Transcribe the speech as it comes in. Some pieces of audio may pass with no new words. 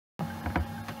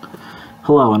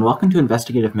Hello and welcome to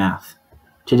Investigative Math.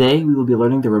 Today we will be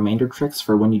learning the remainder tricks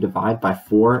for when you divide by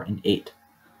 4 and 8.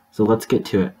 So let's get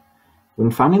to it. When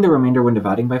finding the remainder when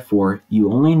dividing by 4,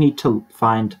 you only need to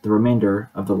find the remainder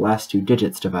of the last two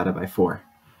digits divided by 4.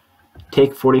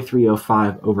 Take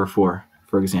 4305 over 4,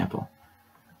 for example.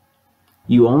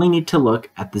 You only need to look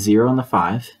at the 0 and the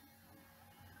 5,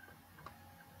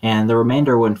 and the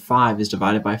remainder when 5 is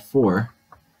divided by 4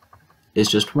 is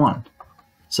just 1.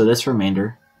 So this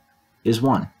remainder is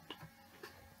 1.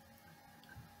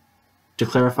 To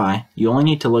clarify, you only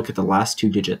need to look at the last two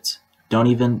digits. Don't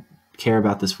even care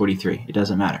about this 43, it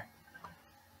doesn't matter.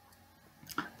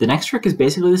 The next trick is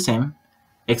basically the same,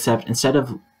 except instead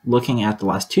of looking at the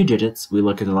last two digits, we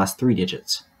look at the last three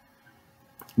digits.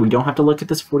 We don't have to look at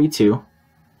this 42,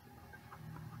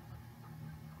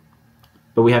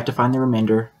 but we have to find the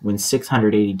remainder when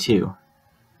 682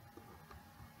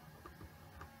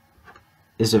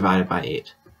 is divided by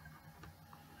 8.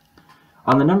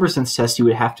 On the number sense test, you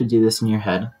would have to do this in your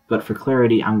head, but for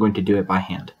clarity, I'm going to do it by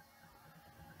hand.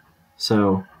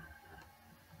 So,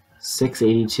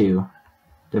 682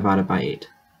 divided by 8.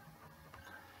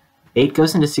 8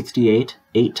 goes into 68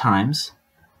 8 times,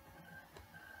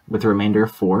 with a remainder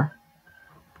of 4.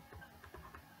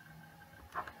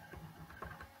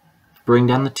 Bring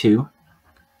down the 2.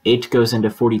 8 goes into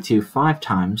 42 5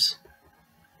 times,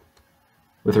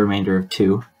 with a remainder of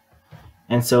 2.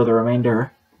 And so the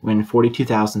remainder when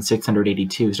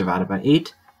 42,682 is divided by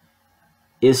 8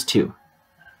 is 2.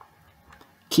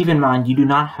 Keep in mind, you do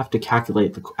not have to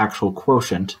calculate the actual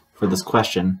quotient for this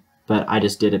question, but I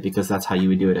just did it because that's how you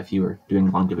would do it if you were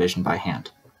doing long division by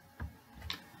hand.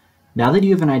 Now that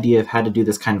you have an idea of how to do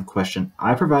this kind of question,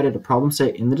 I provided a problem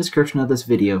set in the description of this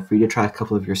video for you to try a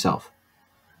couple of yourself.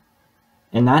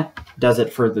 And that does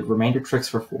it for the remainder tricks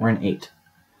for 4 and 8.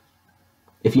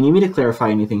 If you need me to clarify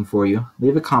anything for you,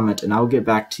 leave a comment and I will get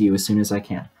back to you as soon as I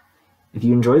can. If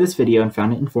you enjoyed this video and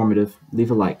found it informative, leave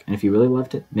a like, and if you really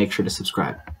loved it, make sure to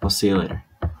subscribe. I'll see you later.